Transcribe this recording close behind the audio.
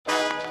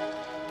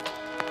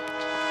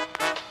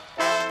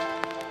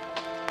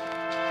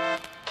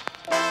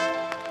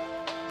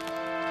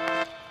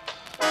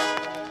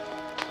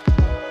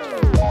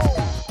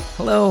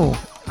Hello,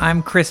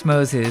 I'm Chris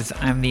Moses.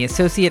 I'm the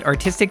Associate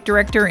Artistic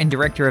Director and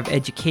Director of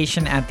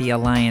Education at the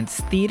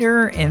Alliance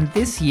Theater, and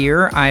this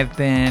year I've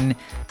been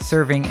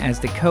serving as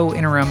the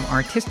co-interim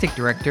artistic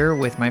director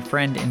with my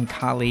friend and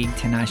colleague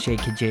Tinashe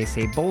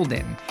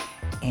Kajese-Bolden.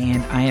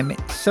 And I am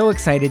so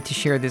excited to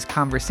share this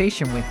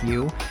conversation with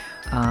you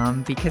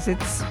because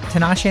it's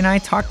Tinashe and I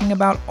talking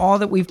about all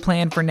that we've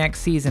planned for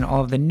next season,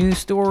 all of the new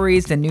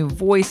stories, the new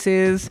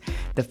voices,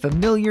 the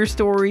familiar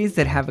stories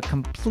that have a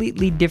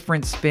completely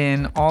different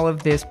spin, all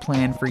of this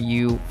planned for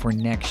you for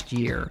next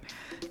year.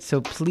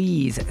 So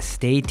please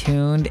stay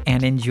tuned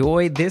and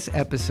enjoy this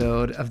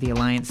episode of the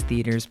Alliance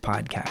Theater's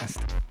podcast.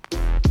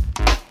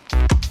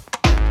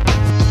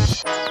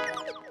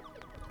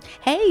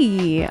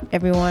 Hey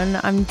everyone,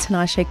 I'm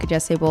Tinashe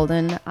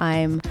Kajese-Bolden.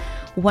 I'm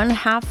one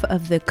half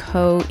of the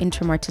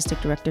co-interim artistic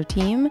director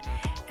team,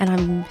 and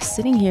I'm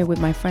sitting here with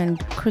my friend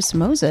Chris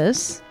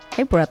Moses.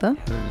 Hey brother.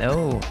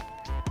 Hello.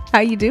 How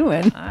you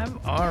doing? I'm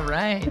all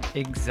right.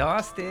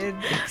 Exhausted,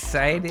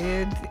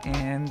 excited,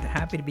 and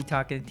happy to be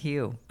talking to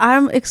you.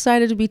 I'm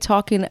excited to be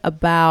talking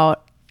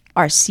about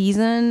our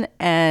season,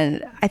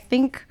 and I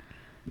think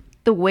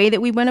the way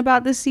that we went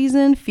about this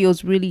season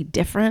feels really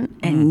different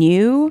and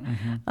new.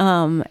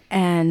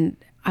 And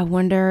I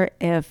wonder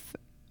if,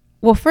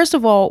 well, first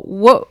of all,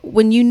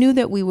 when you knew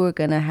that we were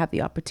going to have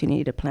the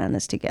opportunity to plan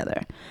this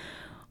together,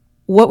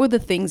 what were the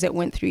things that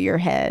went through your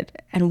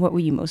head and what were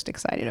you most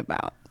excited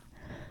about?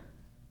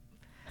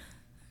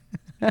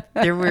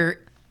 There were,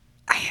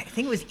 I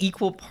think it was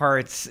equal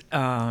parts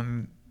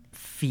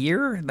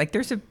fear. Like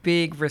there's a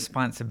big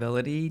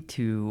responsibility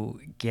to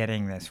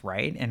getting this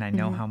right. And I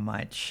know how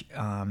much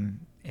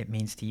it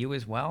means to you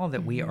as well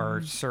that we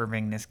are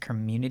serving this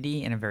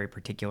community in a very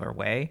particular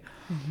way.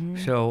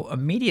 So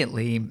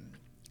immediately,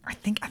 I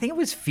think it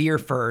was fear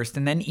first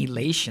and then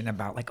elation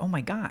about like, oh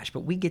my gosh,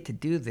 but we get to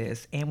do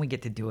this and we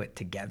get to do it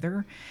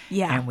together.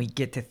 Yeah. And we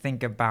get to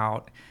think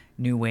about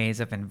new ways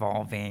of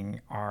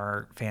involving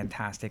our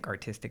fantastic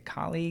artistic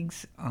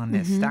colleagues on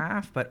this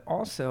staff, but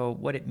also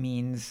what it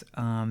means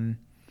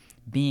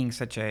being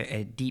such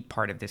a deep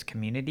part of this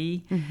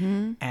community.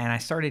 And I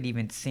started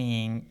even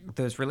seeing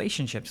those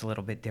relationships a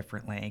little bit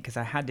differently because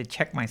I had to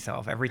check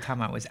myself every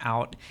time I was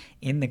out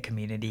in the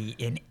community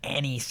in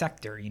any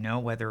sector, you know,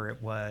 whether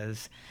it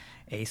was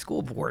a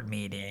school board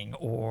meeting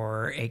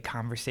or a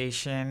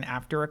conversation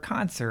after a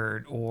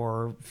concert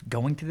or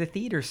going to the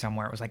theater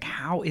somewhere. It was like,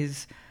 how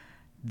is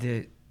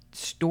the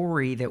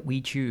story that we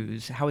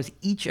choose, how is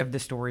each of the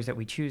stories that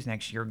we choose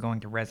next year going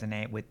to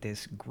resonate with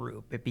this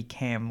group? It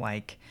became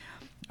like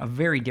a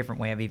very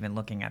different way of even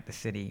looking at the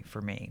city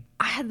for me.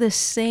 I had the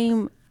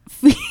same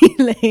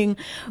feeling,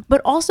 but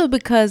also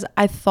because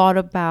I thought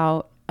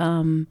about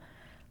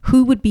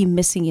who would be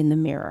missing in the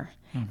mirror.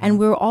 And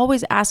we're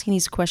always asking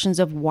these questions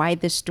of why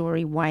this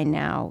story, why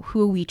now?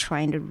 Who are we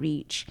trying to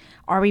reach?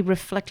 Are we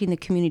reflecting the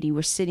community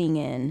we're sitting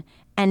in?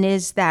 And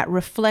is that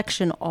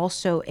reflection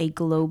also a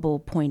global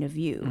point of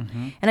view?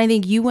 And I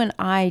think you and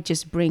I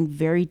just bring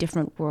very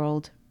different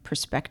world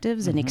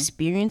perspectives and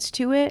experience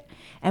to it.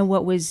 And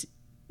what was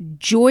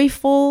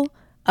joyful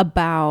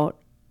about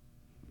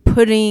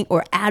putting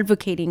or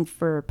advocating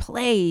for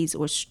plays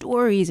or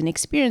stories and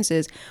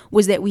experiences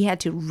was that we had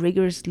to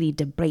rigorously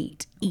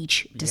debate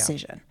each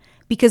decision.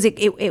 Because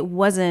it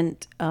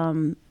wasn't,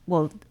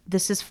 well,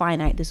 this is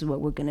finite, this is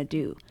what we're going to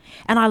do.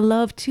 And I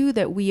love, too,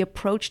 that we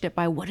approached it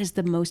by what is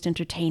the most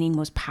entertaining,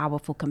 most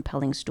powerful,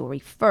 compelling story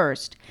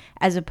first,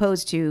 as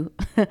opposed to,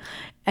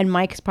 and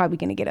Mike's probably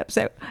going to get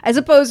upset, as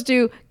opposed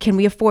to, can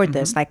we afford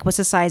this? Like, what's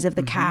the size of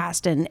the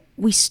cast? And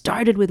we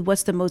started with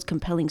what's the most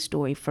compelling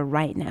story for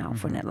right now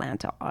for an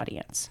Atlanta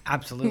audience.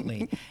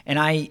 Absolutely. And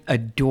I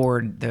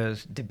adored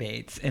those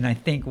debates. And I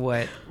think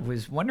what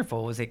was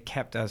wonderful was it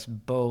kept us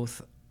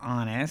both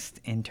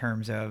honest in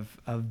terms of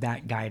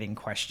that guiding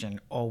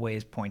question,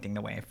 always pointing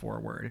the way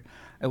forward.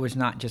 It was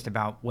not just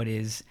about what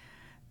is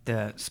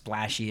the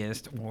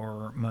splashiest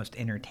or most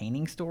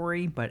entertaining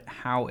story, but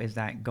how is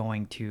that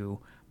going to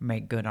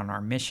make good on our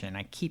mission?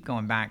 I keep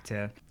going back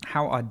to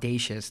how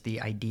audacious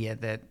the idea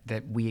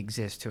that we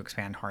exist to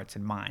expand hearts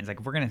and minds. Like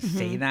if we're going to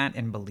say that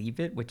and believe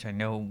it, which I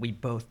know we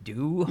both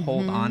do,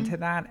 hold on to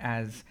that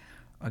as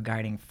a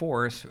guiding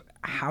force,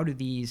 how do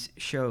these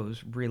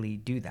shows really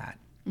do that?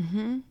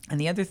 And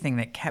the other thing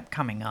that kept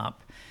coming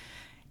up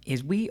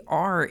is we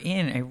are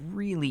in a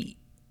really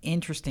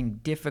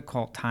interesting,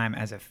 difficult time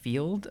as a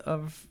field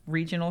of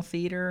regional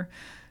theater.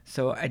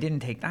 So I didn't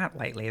take that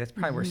lightly. That's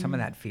probably where some of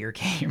that fear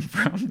came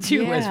from,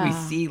 too, as we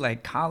see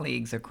like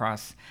colleagues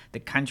across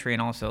the country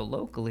and also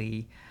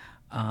locally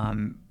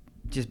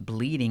just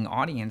bleeding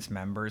audience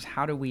members.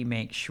 How do we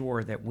make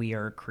sure that we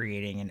are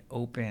creating an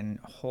open,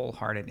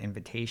 wholehearted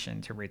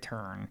invitation to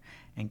return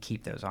and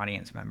keep those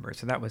audience members?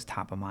 So that was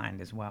top of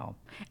mind as well.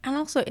 And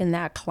also in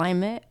that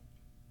climate,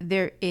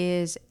 there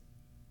is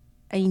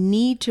a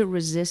need to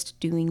resist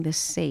doing the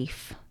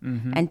safe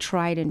and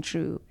tried and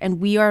true. And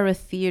we are a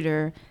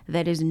theater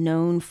that is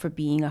known for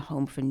being a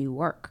home for new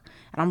work.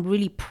 And I'm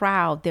really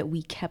proud that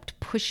we kept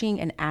pushing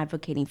and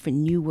advocating for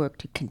new work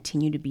to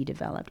continue to be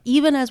developed,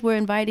 even as we're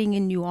inviting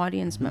in new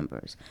audience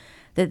members,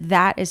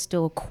 that is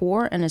still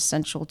core and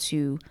essential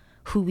to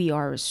who we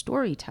are as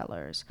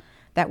storytellers,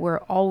 that we're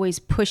always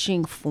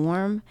pushing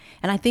form.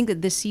 And I think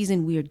that this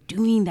season we are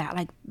doing that,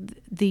 like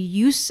the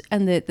use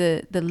and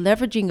the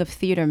leveraging of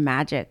theater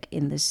magic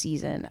in this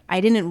season.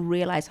 I didn't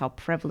realize how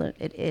prevalent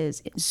it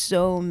is in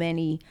so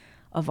many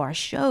of our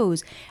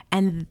shows.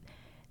 And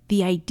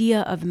the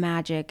idea of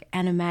magic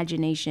and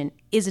imagination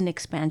is an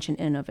expansion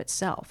in and of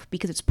itself,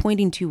 because it's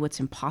pointing to what's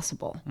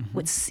impossible,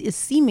 what is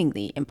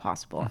seemingly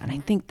impossible. And I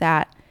think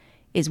that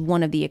is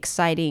one of the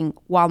exciting,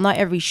 while not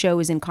every show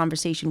is in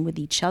conversation with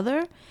each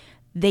other,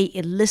 they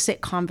elicit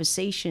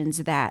conversations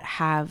that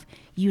have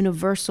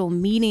universal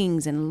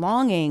meanings and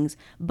longings,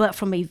 but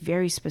from a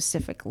very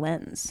specific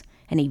lens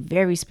and a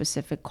very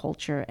specific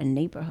culture and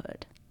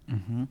neighborhood.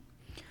 And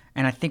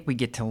I think we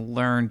get to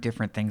learn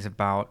different things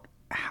about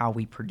how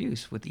we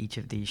produce with each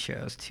of these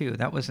shows too.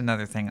 That was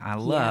another thing I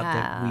love,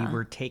 that we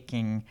were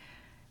taking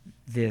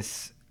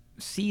this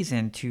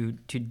season to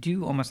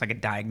do almost like a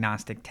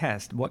diagnostic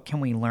test. What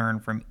can we learn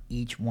from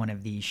each one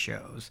of these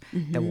shows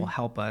that will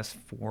help us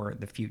for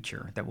the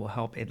future, that will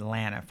help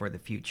Atlanta for the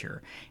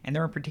future? And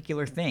there are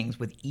particular things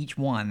with each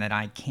one that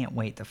I can't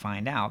wait to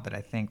find out, that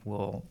I think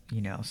will,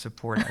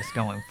 support us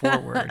going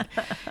forward.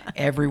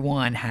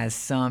 Everyone has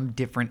some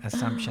different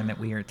assumption that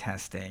we are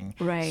testing,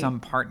 right?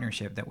 Some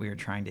partnership that we are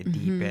trying to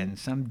deepen,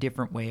 some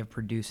different way of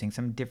producing,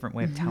 some different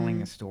way of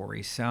telling a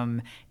story,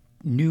 some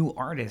new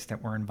artists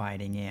that we're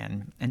inviting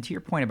in. And to your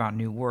point about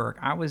new work,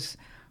 I was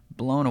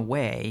blown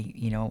away.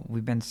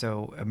 We've been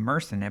so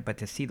immersed in it, but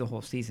to see the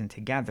whole season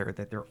together,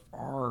 that there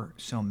are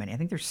so many. I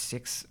think there's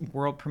 6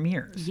 world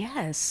premieres.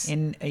 Yes.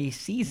 In a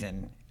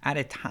season at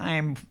a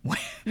time.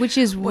 Which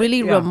is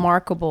really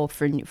remarkable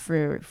for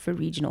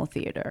regional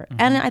theater.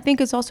 And I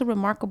think it's also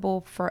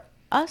remarkable for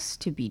us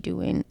to be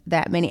doing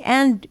that many,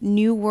 and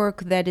new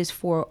work that is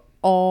for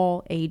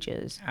all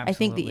ages. Absolutely. I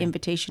think the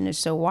invitation is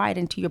so wide.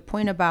 And to your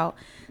point about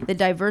the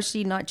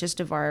diversity, not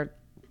just of our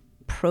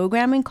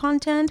programming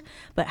content,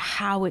 but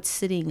how it's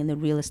sitting in the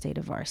real estate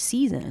of our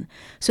season,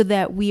 so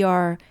that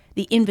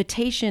the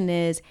invitation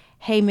is,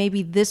 hey,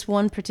 maybe this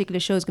one particular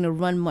show is going to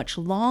run much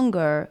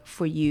longer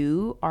for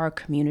you, our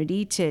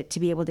community, to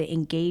be able to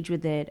engage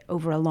with it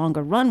over a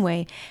longer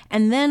runway.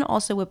 And then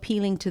also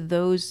appealing to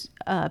those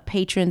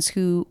patrons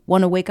who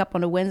want to wake up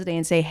on a Wednesday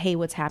and say, hey,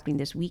 what's happening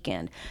this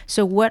weekend?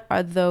 So what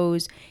are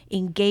those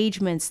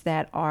engagements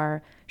that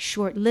are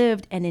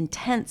short-lived and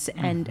intense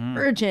and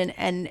urgent,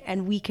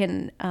 and we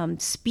can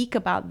speak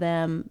about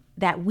them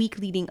that week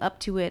leading up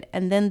to it?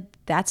 And then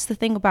that's the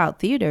thing about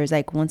theater, is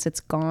like, once it's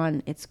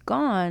gone, it's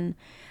gone.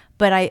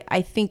 But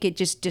I think it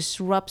just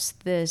disrupts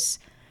this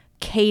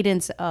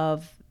cadence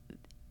of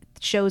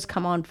shows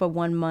come on for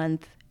 1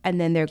 month and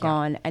then they're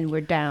gone and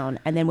we're down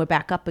and then we're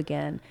back up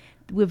again.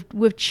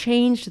 We've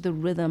changed the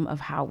rhythm of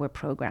how we're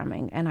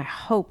programming. And I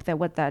hope that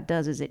what that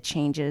does is it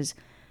changes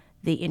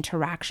the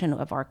interaction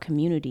of our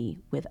community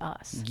with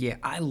us. Yeah,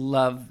 I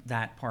love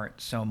that part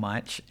so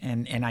much.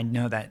 And I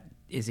know that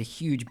is a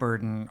huge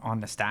burden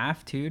on the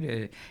staff too,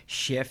 to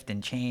shift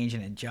and change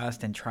and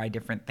adjust and try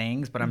different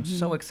things. But I'm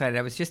so excited.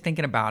 I was just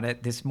thinking about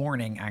it this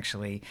morning,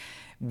 actually.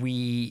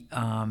 We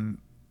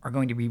are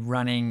going to be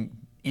running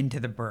into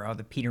the borough,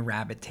 the Peter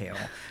Rabbit Tale,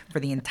 for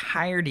the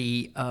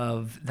entirety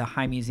of the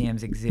High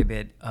Museum's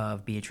exhibit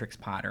of Beatrix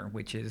Potter,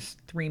 which is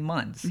 3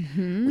 months.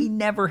 We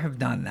never have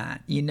done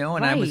that,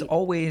 and I was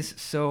always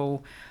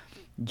so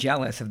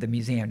jealous of the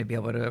museum to be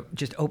able to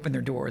just open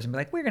their doors and be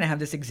like, we're going to have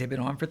this exhibit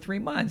on for 3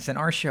 months, and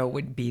our show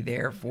would be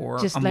there for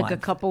just a like month. A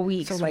couple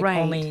weeks. So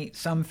only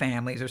some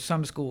families or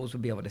some schools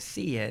would be able to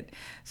see it.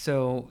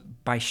 So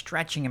by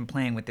stretching and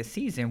playing with the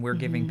season, we're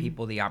giving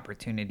people the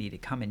opportunity to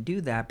come and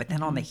do that. But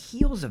then on the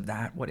heels of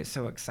that, what is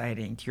so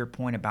exciting, to your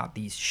point about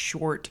these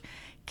short,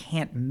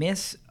 can't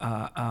miss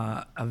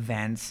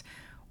events,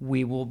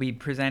 we will be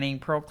presenting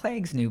Pearl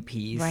Clegg's new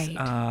piece,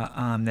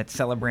 that's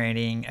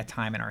celebrating a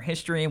time in our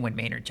history when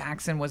Maynard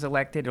Jackson was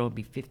elected. It'll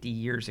be 50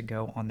 years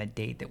ago on the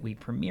date that we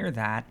premiere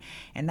that.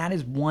 And that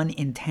is one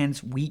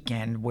intense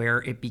weekend where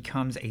it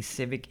becomes a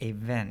civic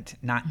event,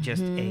 not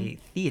just a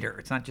theater.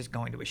 It's not just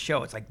going to a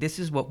show. It's like, this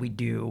is what we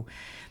do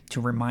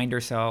to remind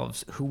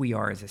ourselves who we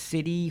are as a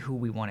city, who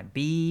we want to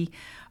be,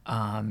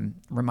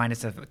 remind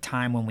us of a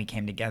time when we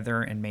came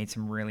together and made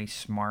some really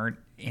smart,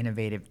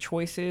 innovative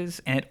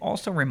choices. And it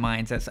also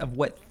reminds us of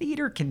what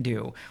theater can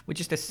do with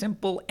just a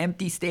simple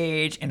empty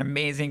stage and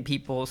amazing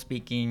people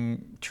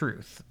speaking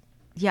truth.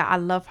 Yeah, I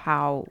love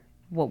how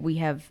what we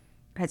have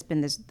has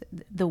been this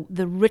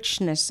the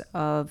richness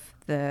of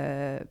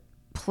the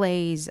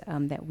plays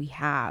that we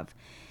have,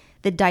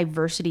 the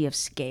diversity of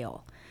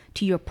scale.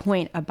 To your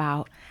point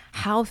about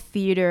how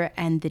theater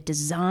and the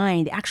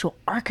design, the actual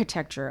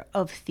architecture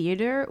of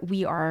theater,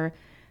 we are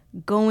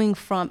going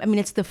from, I mean,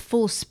 it's the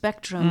full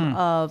spectrum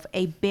of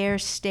a bare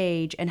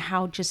stage and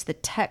how just the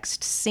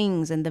text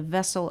sings and the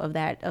vessel of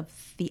that,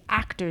 of the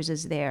actors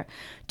is there,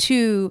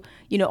 to,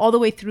 you know, all the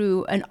way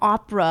through an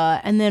opera,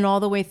 and then all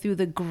the way through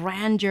the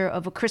grandeur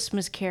of A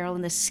Christmas Carol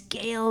and the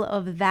scale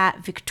of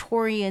that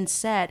Victorian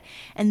set.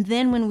 And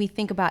then when we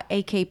think about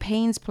A.K.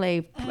 Payne's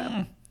play,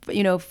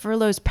 you know,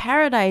 Furlough's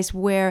Paradise,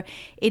 where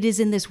it is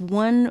in this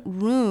one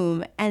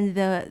room, and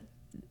the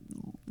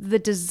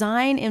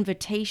design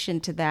invitation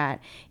to that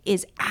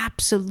is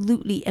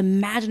absolutely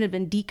imaginative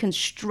and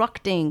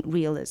deconstructing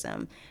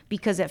realism,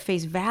 because at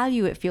face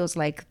value it feels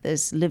like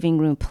this living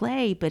room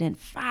play, but in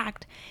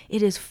fact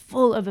it is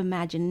full of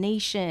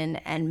imagination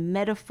and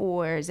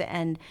metaphors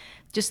and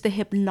just the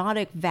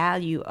hypnotic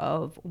value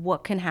of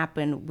what can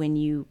happen when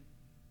you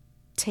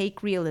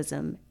take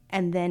realism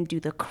and then do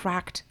the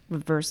cracked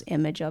reverse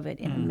image of it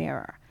in a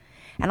mirror.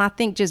 And I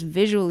think just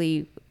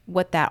visually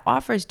what that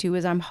offers to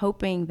is, I'm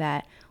hoping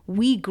that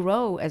we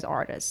grow as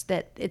artists,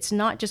 that it's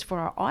not just for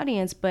our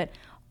audience, but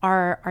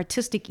our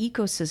artistic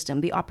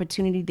ecosystem, the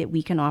opportunity that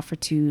we can offer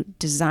to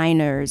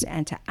designers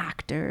and to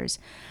actors,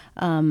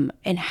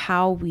 and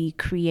how we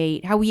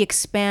create, how we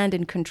expand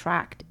and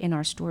contract in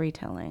our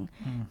storytelling.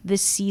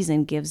 This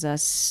season gives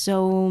us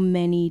so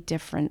many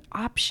different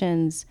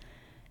options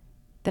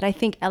that I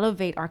think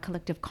elevate our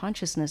collective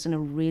consciousness in a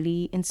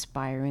really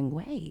inspiring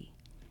way.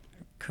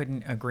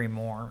 Couldn't agree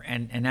more.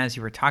 And as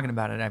you were talking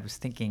about it, I was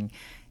thinking,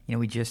 you know,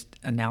 we just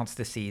announced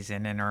the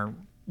season and are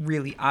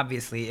really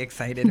obviously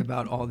excited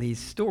about all these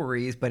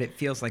stories, but it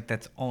feels like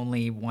that's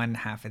only one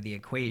half of the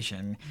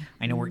equation.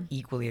 I know we're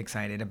equally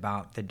excited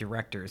about the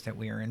directors that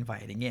we are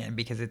inviting in,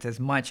 because it's as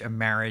much a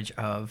marriage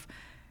of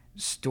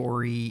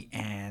story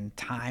and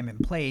time and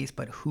place,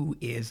 but who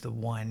is the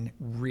one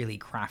really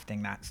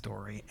crafting that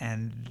story?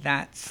 And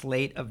that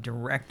slate of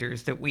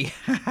directors that we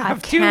have I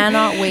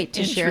cannot wait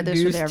to share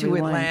this with introduce to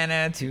everyone.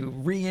 Atlanta, to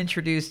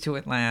reintroduce to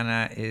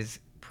Atlanta, is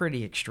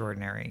pretty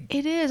extraordinary.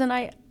 It is, and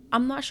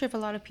I'm not sure if a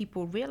lot of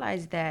people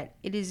realize that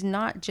it is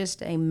not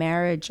just a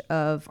marriage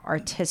of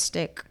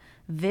artistic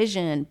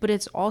vision, but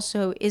it's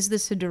also, is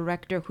this a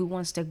director who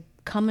wants to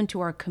come into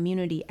our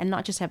community and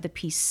not just have the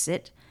piece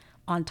sit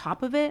on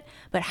top of it,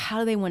 but how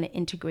do they want to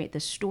integrate the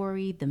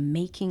story, the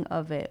making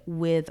of it,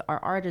 with our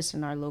artists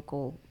and our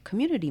local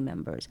community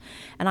members?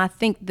 And I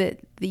think that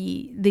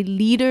the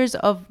leaders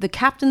of the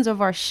captains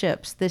of our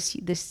ships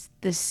this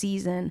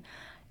season,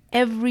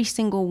 every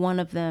single one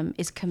of them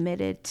is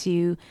committed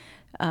to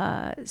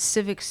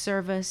civic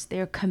service.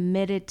 They're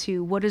committed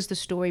to what is the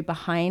story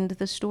behind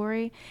the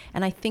story.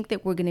 And I think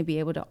that we're going to be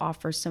able to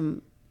offer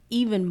some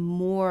even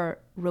more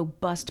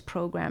robust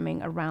programming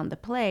around the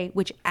play,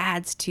 which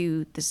adds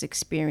to this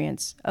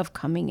experience of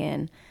coming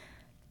in,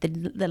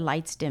 the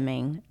lights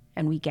dimming,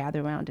 and we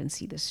gather around and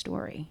see the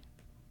story.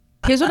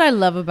 Here's what I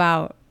love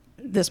about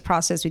this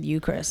process with you,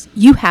 Chris.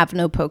 You have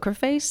no poker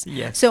face.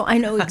 Yes. So I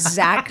know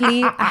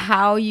exactly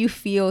how you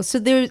feel. So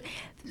there's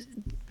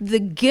the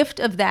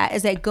gift of that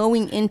is that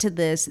going into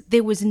this,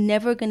 there was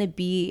never going to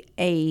be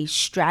a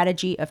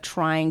strategy of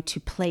trying to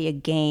play a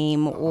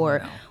game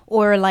or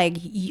like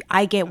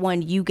I get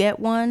one, you get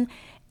one.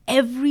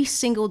 Every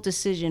single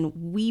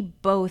decision we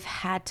both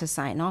had to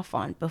sign off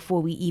on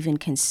before we even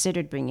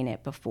considered bringing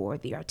it before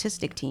the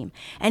artistic team.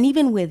 And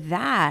even with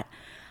that,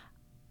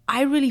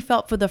 I really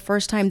felt for the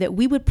first time that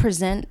we would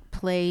present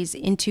plays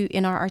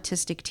in our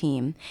artistic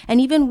team and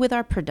even with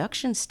our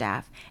production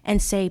staff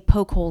and say,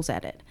 poke holes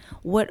at it.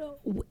 What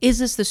is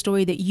this the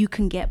story that you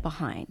can get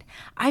behind?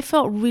 I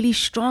felt really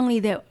strongly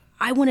that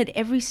I wanted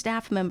every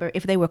staff member,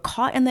 if they were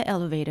caught in the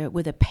elevator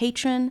with a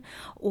patron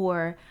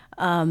or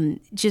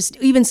just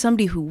even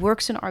somebody who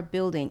works in our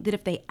building, that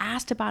if they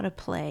asked about a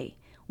play,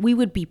 we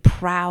would be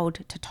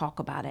proud to talk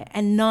about it,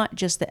 and not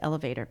just the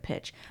elevator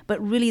pitch, but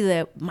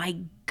really my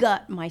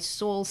gut, my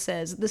soul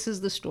says, this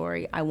is the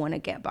story I want to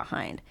get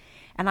behind.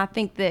 And I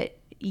think that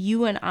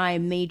you and I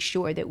made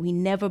sure that we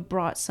never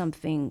brought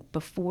something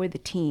before the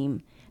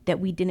team that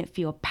we didn't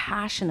feel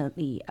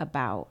passionately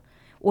about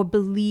or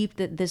believed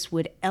that this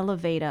would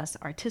elevate us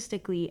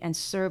artistically and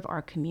serve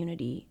our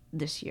community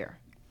this year.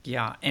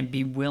 Yeah, and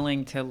be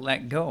willing to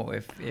let go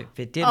if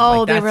it did. Oh,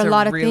 like, there were a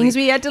lot of things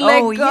we had to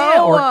let go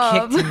yeah, or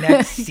of. kick to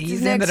next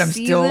season that I'm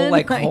still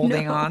like I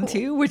holding know. on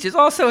to, which is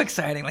also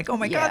exciting. Like, oh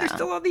my God, there's Yeah.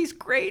 still all these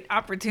great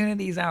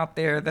opportunities out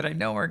there that I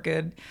know are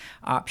good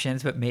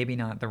options, but maybe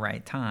not the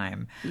right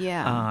time.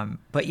 Yeah.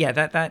 But yeah,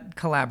 that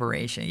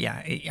collaboration,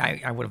 yeah,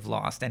 I would have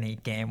lost any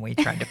game we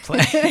tried to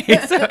play.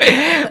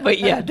 But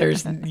yeah,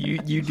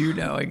 you do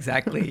know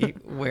exactly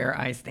where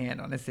I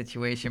stand on a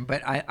situation.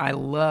 But I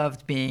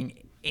loved being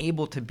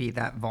able to be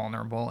that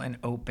vulnerable and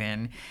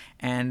open.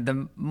 And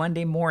the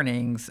Monday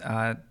mornings,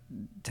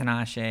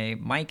 Tinashe,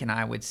 Mike, and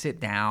I would sit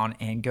down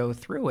and go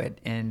through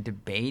it and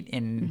debate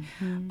and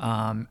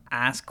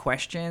ask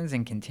questions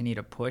and continue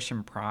to push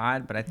and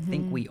prod. But I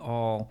think we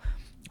all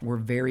were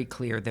very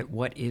clear that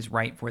what is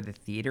right for the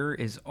theater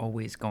is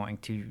always going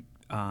to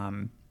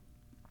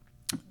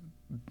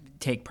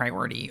take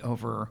priority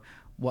over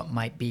what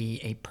might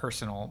be a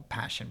personal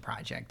passion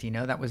project.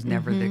 That was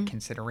never the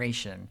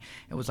consideration.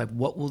 It was like,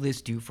 what will this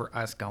do for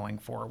us going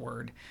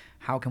forward?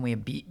 How can we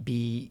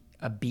be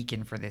a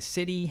beacon for this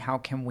city? How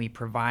can we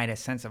provide a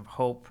sense of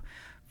hope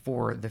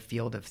for the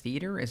field of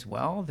theater as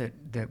well,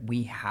 that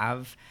we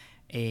have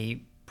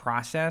a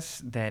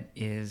process that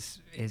is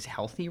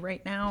healthy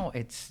right now?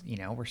 It's,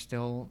 we're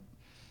still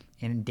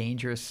in a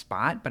dangerous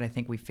spot, but I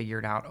think we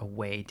figured out a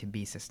way to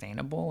be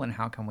sustainable. And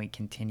how can we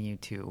continue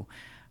to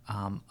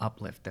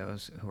uplift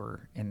those who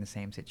are in the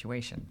same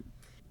situation?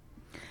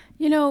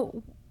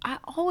 I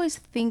always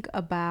think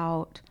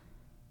about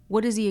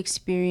what is the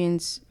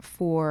experience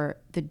for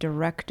the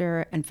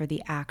director and for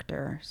the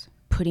actors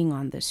putting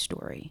on this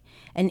story.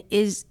 And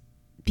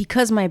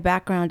because my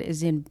background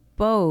is in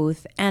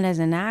both, and as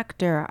an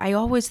actor, I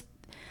always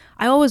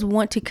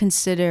want to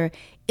consider,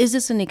 is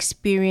this an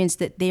experience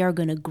that they are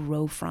going to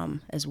grow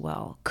from as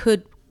well?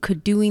 Could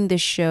doing the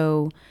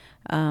show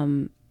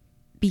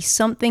be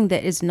something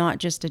that is not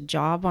just a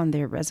job on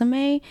their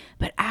resume,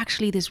 but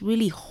actually this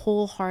really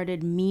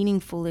wholehearted,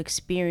 meaningful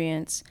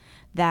experience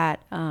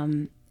that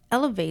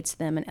elevates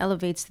them and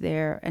elevates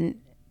that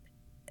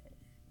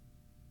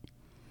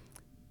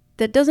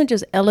doesn't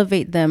just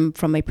elevate them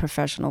from a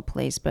professional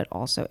place, but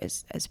also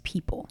as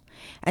people.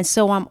 And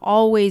so I'm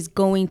always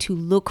going to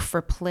look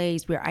for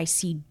plays where I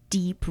see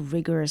deep,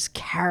 rigorous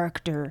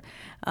character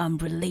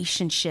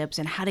relationships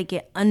and how to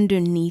get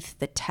underneath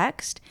the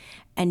text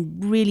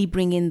and really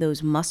bring in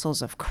those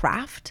muscles of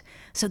craft,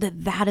 so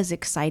that is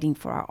exciting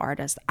for our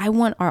artists. I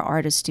want our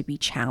artists to be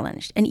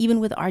challenged. And even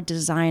with our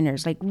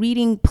designers, like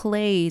reading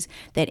plays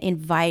that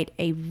invite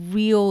a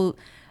real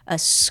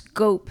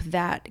scope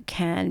that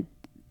can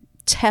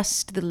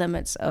test the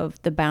limits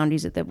of the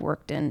boundaries that they've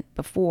worked in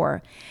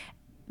before,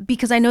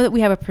 because I know that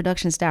we have a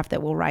production staff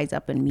that will rise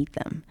up and meet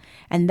them.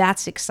 And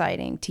that's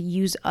exciting, to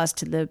use us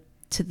to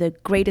the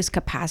greatest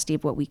capacity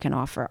of what we can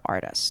offer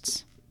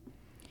artists.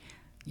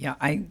 Yeah,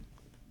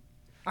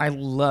 I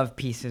love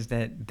pieces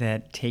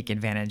that take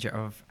advantage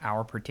of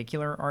our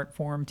particular art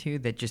form too,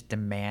 that just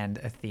demand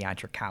a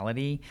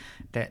theatricality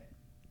that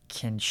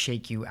can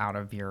shake you out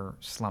of your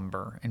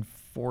slumber and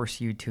force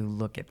you to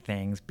look at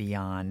things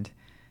beyond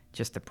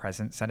just the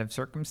present set of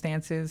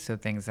circumstances. So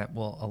things that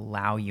will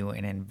allow you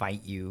and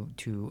invite you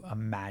to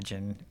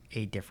imagine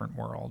a different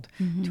world,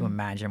 to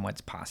imagine what's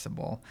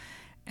possible.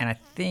 And I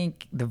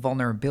think the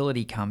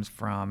vulnerability comes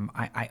from,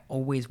 I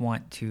always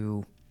want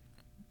to,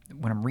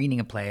 when I'm reading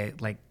a play,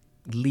 like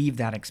leave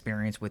that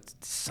experience with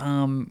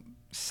some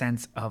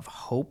sense of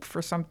hope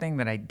for something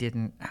that I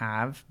didn't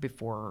have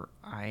before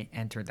I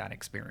entered that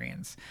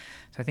experience.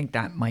 So I think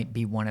that might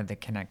be one of the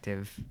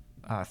connective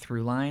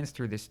through lines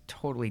through this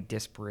totally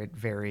disparate,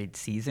 varied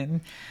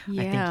season.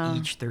 Yeah. I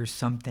think there's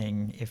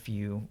something, if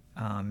you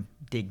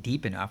dig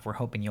deep enough, we're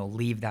hoping you'll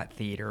leave that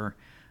theater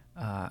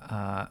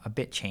a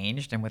bit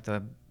changed and with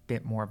a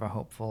bit more of a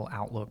hopeful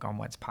outlook on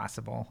what's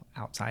possible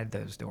outside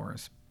those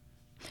doors.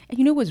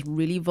 And what's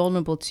really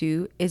vulnerable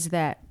too is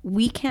that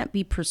we can't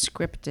be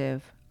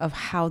prescriptive of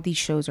how these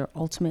shows are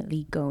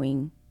ultimately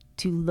going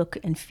to look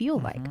and feel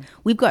like.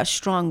 We've got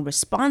strong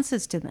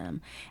responses to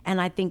them.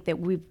 And I think that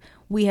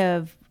we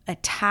have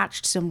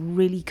attached some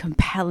really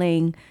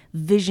compelling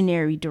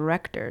visionary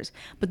directors.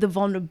 But the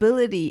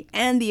vulnerability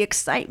and the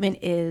excitement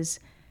is,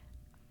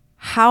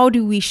 how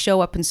do we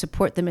show up and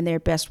support them in their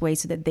best way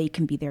so that they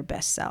can be their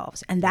best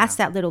selves? And that's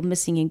that little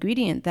missing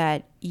ingredient,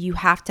 that you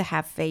have to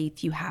have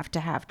faith, you have to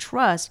have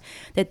trust,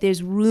 that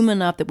there's room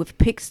enough, that we've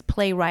picked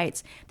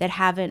playwrights that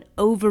haven't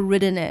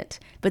overridden it,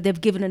 but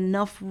they've given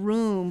enough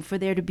room for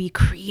there to be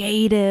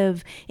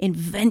creative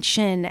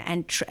invention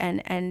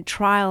and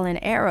trial and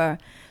error,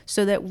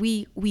 so that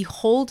we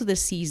hold the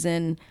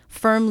season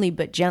firmly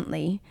but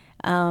gently,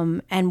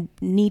 and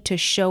need to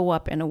show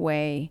up in a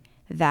way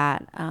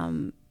that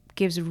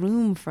gives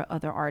room for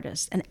other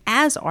artists. And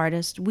as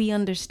artists, we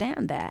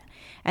understand that.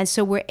 And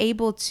so we're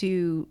able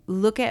to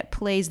look at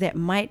plays that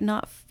might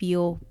not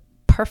feel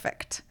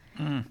perfect,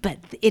 but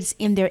it's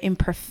in their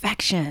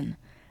imperfection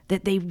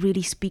that they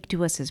really speak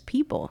to us as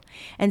people.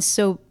 And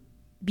so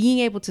being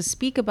able to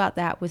speak about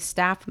that with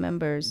staff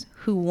members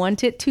who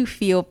want it to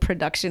feel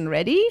production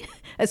ready,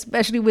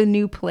 especially with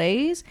new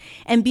plays,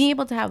 and being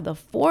able to have the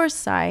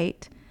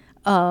foresight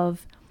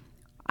of,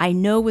 I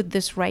know with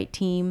this right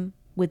team,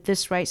 with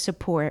this right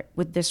support,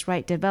 with this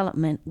right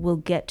development, we'll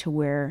get to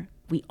where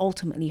we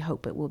ultimately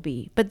hope it will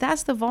be. But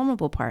that's the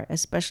vulnerable part,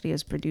 especially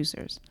as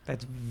producers.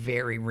 That's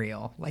very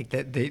real. Like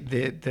the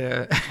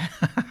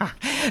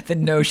the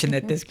notion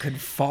that this could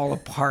fall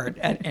apart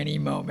at any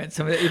moment.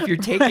 So if you're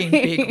taking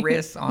big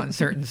risks on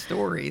certain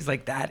stories,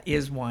 like that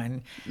is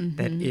one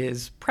that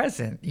is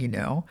present,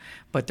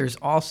 But there's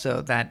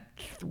also that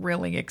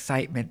thrilling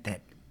excitement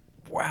that,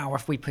 wow,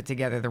 if we put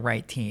together the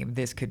right team,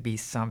 this could be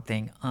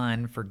something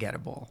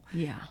unforgettable.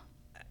 Yeah.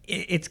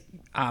 It's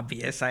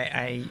obvious.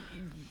 I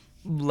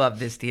love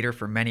this theater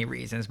for many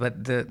reasons,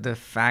 but the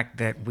fact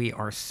that we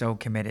are so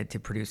committed to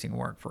producing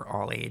work for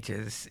all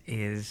ages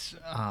is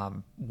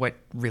what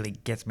really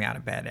gets me out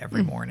of bed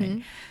every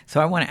morning.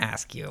 So I want to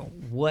ask you,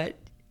 what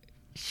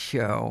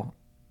show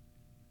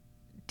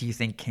do you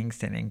think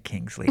Kingston and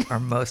Kingsley are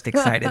most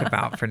excited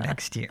about for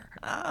next year?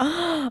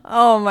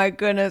 Oh my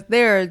goodness,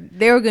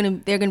 they're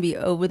gonna be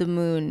over the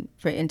moon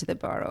for Into the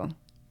Burrow,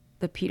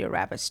 the Peter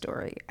Rabbit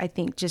story. I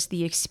think just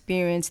the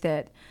experience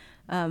that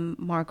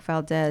Mark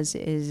Valdez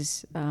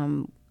is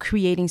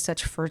creating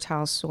such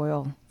fertile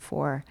soil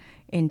for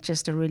in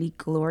just a really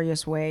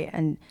glorious way.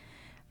 And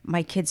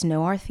my kids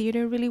know our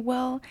theater really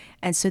well.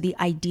 And so the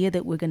idea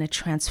that we're going to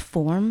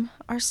transform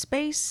our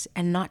space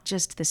and not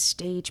just the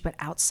stage, but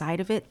outside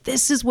of it,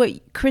 this is what,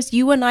 Chris,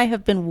 you and I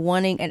have been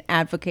wanting and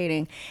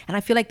advocating. And I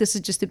feel like this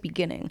is just the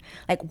beginning.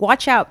 Like,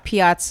 watch out,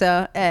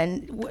 Piazza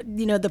and,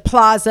 the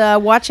Plaza.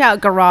 Watch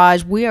out,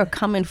 Garage. We are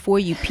coming for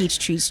you,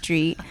 Peachtree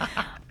Street.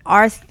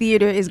 Our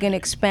theater is going to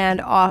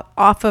expand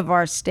off of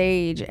our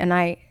stage.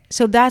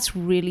 So that's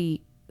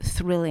really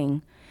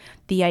thrilling.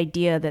 The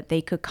idea that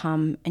they could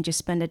come and just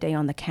spend a day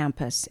on the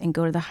campus and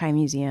go to the High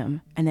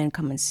Museum and then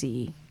come and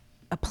see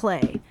a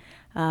play.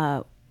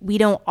 We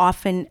don't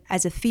often,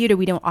 as a theater,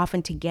 we don't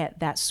often to get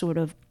that sort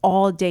of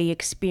all-day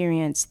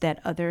experience that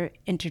other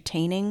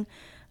entertaining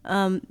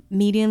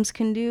mediums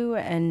can do.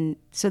 And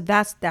so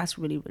that's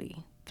really, really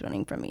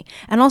thrilling for me.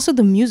 And also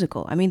the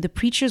musical. I mean, The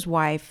Preacher's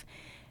Wife,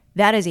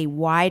 that is a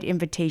wide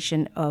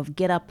invitation of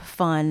get up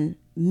fun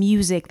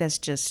music that's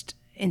just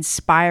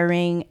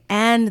inspiring,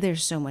 and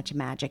there's so much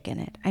magic in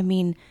it. I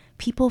mean,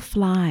 people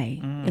fly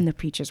in The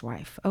Preacher's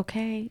Wife,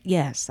 okay?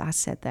 Yes, I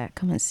said that.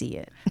 Come and see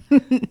it.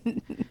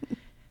 And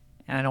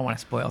I don't want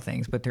to spoil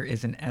things, but there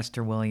is an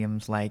Esther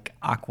Williams like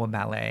aqua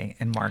ballet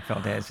in Mark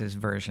Valdez's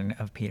version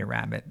of Peter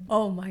Rabbit.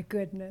 Oh my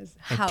goodness.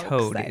 A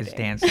toad exciting. is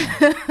dancing.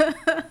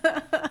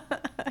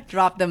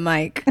 Drop the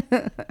mic.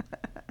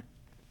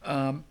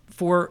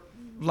 For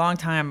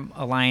longtime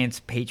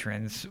Alliance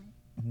patrons,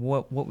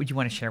 what would you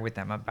want to share with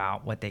them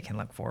about what they can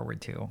look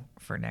forward to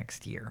for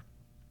next year?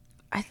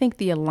 I think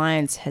the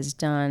Alliance has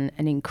done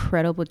an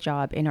incredible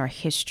job in our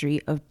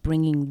history of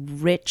bringing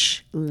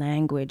rich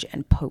language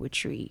and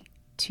poetry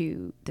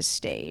to the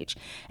stage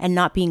and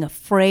not being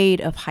afraid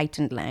of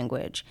heightened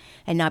language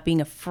and not being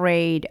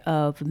afraid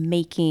of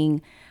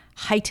making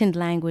heightened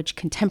language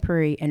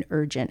contemporary and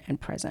urgent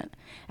and present.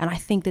 And I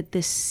think that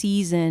this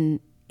season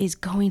is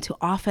going to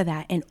offer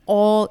that in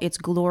all its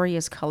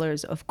glorious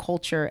colors of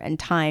culture and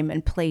time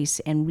and place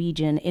and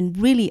region in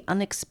really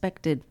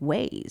unexpected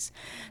ways.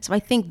 So I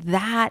think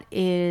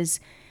that's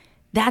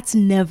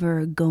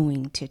never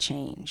going to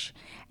change.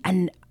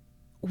 And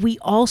we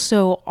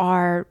also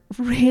are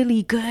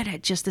really good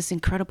at just this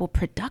incredible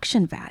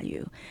production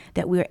value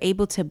that we're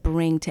able to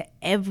bring to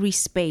every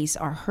space,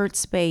 our Hertz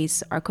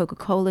space, our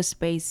Coca-Cola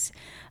space,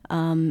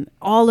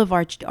 all of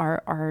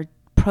our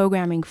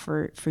programming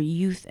for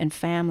youth and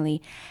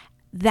family.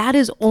 That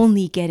is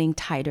only getting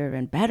tighter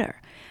and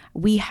better.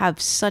 We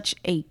have such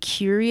a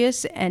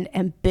curious and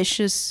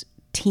ambitious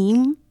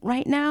team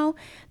right now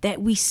that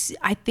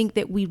I think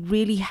that we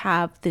really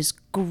have this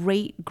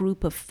great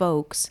group of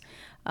folks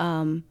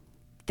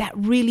that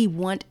really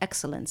want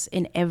excellence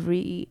in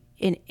every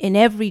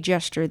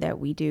gesture that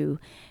we do.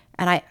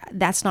 And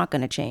that's not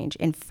going to change.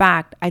 In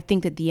fact, I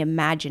think that the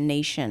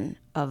imagination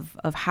of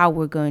how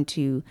we're going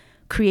to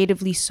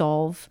creatively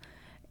solve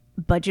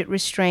budget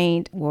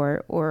restraint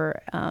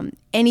or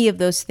any of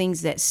those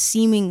things that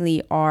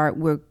seemingly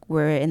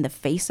we're in the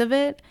face of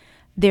it,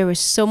 there is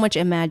so much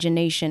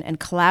imagination and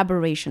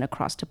collaboration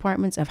across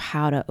departments of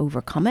how to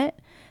overcome it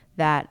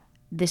that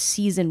this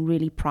season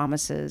really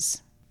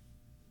promises.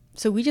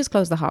 So we just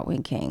closed the Hot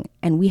Wing King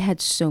and we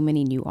had so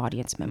many new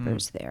audience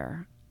members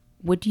there.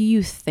 What do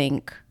you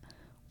think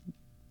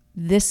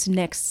this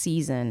next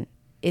season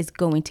is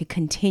going to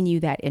continue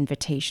that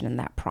invitation and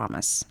that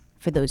promise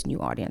for those new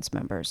audience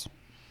members?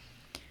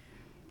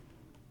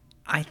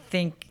 I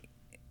think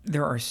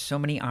there are so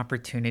many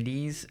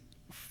opportunities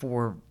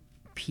for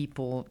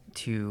people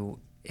to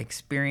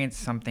experience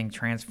something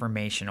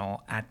transformational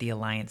at the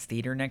Alliance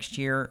Theater next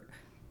year,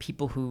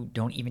 people who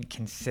don't even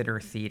consider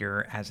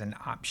theater as an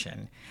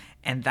option.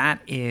 And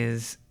that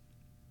is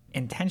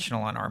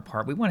intentional on our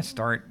part.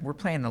 We're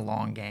playing the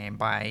long game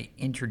by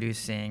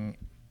introducing,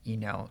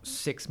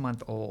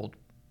 6-month-old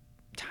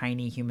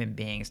tiny human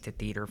beings to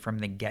theater from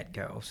the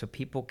get-go, so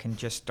people can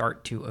just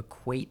start to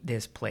equate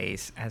this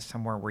place as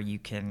somewhere where you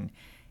can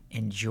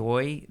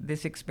enjoy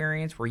this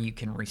experience, where you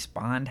can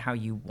respond how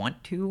you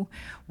want to.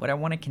 What I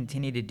want to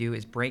continue to do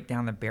is break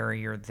down the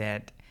barrier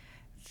that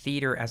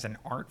theater as an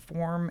art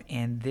form,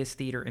 and this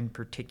theater in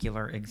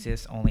particular,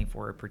 exists only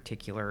for a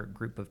particular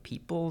group of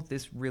people.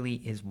 This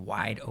really is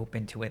wide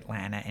open to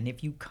Atlanta, and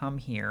if you come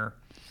here,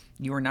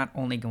 you are not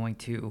only going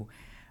to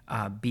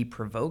be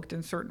provoked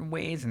in certain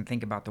ways and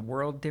think about the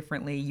world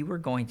differently, you are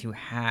going to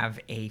have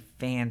a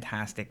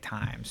fantastic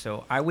time.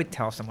 So I would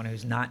tell someone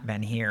who's not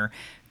been here,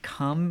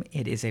 come.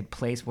 It is a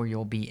place where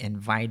you'll be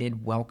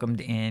invited, welcomed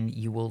in.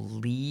 You will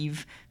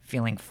leave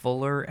feeling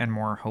fuller and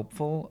more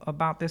hopeful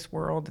about this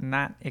world, and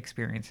that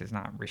experience is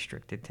not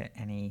restricted to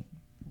any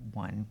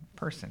one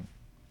person.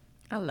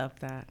 I love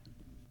that.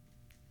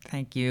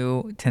 Thank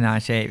you,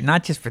 Tinashe,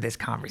 not just for this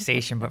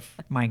conversation, but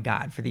my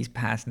God, for these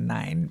past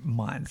 9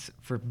 months,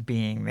 for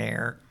being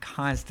there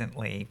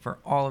constantly, for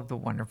all of the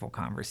wonderful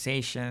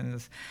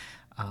conversations,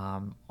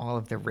 all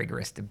of the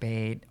rigorous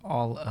debate,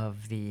 all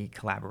of the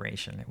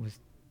collaboration. It was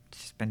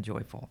just been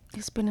joyful.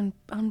 It's been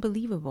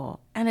unbelievable.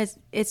 And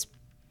it's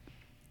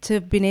to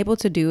have been able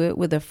to do it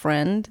with a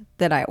friend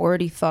that I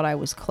already thought I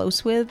was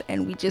close with,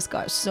 and we just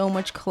got so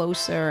much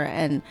closer,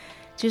 and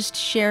just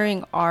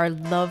sharing our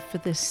love for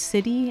this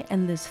city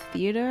and this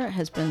theater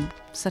has been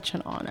such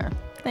an honor.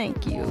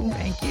 Thank you.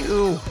 Thank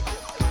you.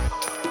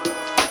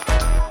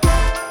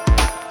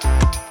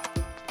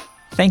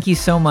 Thank you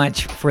so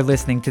much for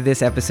listening to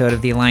this episode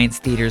of the Alliance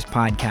Theaters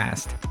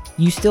podcast.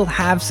 You still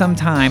have some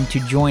time to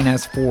join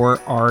us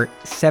for our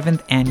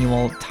 7th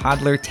annual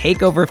Toddler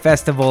Takeover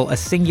Festival, a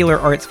singular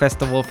arts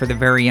festival for the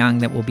very young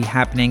that will be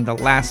happening the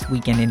last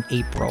weekend in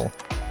April.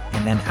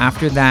 And then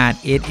after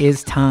that, it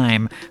is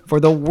time for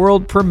the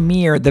world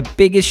premiere, the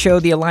biggest show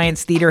the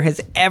Alliance Theater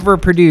has ever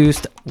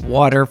produced,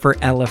 Water for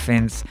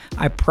Elephants.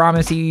 I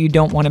promise you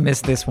don't want to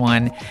miss this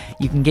one.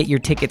 You can get your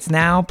tickets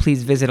now.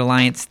 Please visit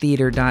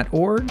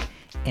alliancetheater.org,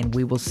 and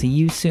we will see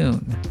you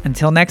soon.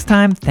 Until next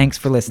time, thanks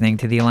for listening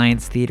to the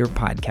Alliance Theater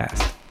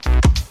podcast.